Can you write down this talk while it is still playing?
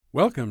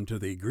Welcome to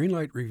the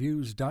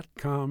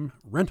GreenlightReviews.com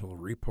Rental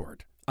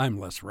Report. I'm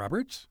Les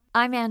Roberts.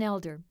 I'm Ann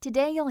Elder.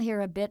 Today you'll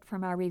hear a bit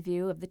from our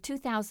review of the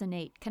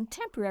 2008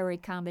 contemporary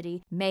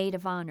comedy Maid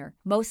of Honor.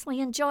 Mostly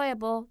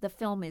enjoyable, the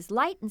film is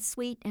light and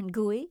sweet and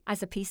gooey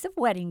as a piece of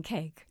wedding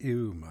cake.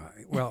 Ew, my.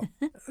 Well,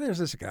 there's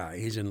this guy.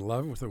 He's in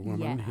love with a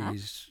woman. Yeah.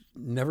 He's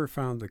never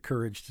found the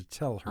courage to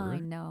tell her. I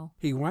know.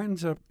 He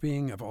winds up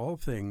being, of all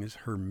things,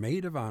 her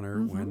maid of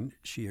honor when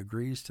she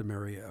agrees to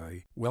marry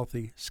a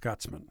wealthy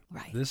Scotsman.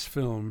 Right. This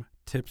film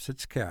tips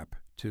its cap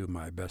to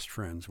my best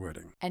friend's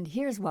wedding. And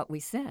here's what we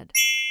said.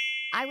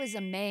 I was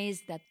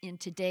amazed that in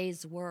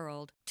today's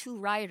world, two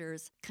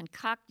writers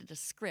concocted a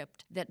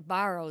script that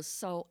borrows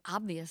so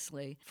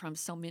obviously from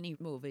so many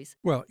movies.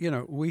 Well,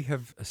 we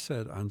have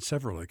said on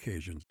several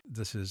occasions,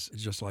 this is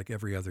just like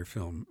every other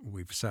film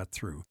we've sat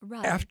through.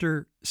 Right.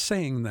 After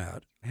saying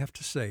that, I have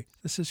to say,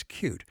 this is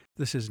cute.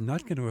 This is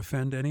not going to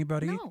offend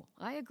anybody. No,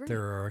 I agree.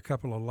 There are a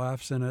couple of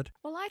laughs in it.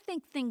 Well, I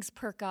think things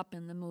perk up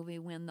in the movie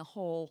when the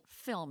whole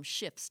film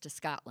shifts to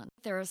Scotland.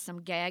 There are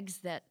some gags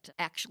that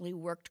actually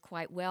worked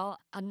quite well.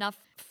 Enough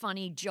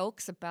funny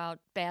jokes about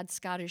bad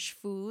Scottish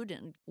food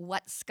and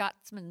what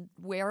Scotsmen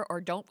wear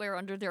or don't wear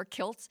under their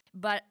kilts.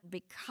 But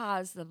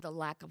because of the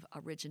lack of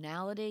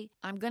originality,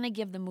 I'm going to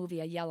give the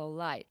movie a yellow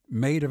light.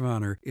 Maid of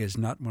Honor is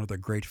not one of the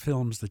great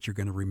films that you're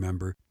going to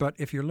remember, but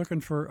if you're looking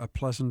for a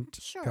pleasant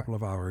couple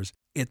of hours,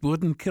 it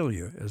wouldn't kill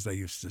you, as they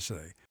used to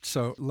say.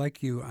 So,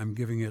 like you, I'm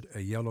giving it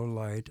a yellow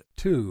light.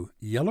 2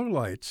 yellow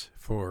lights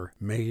for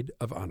Maid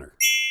of Honor.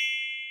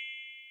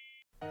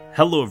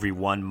 Hello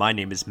everyone, my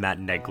name is Matt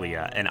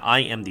Neglia, and I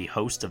am the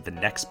host of the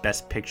Next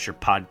Best Picture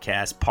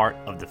podcast, part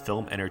of the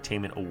Film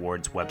Entertainment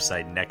Awards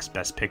website,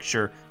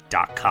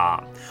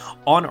 nextbestpicture.com.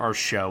 On our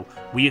show,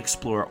 we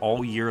explore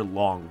all year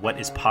long what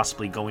is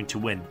possibly going to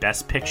win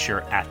Best Picture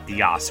at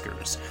the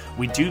Oscars.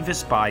 We do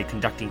this by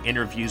conducting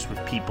interviews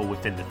with people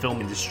within the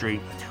film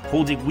industry,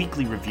 holding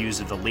weekly reviews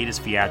of the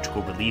latest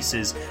theatrical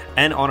releases,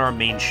 and on our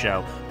main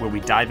show, where we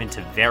dive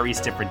into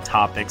various different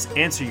topics,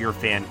 answer your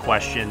fan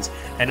questions,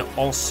 and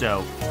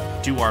also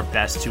do our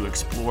best to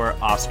explore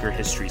Oscar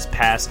history's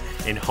past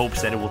in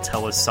hopes that it will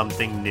tell us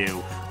something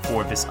new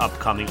for this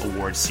upcoming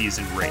award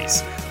season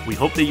race. We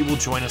hope that you will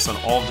join us on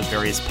all of the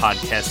various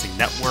podcasting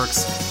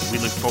networks. We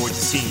look forward to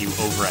seeing you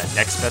over at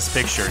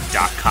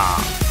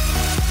nextbestpicture.com.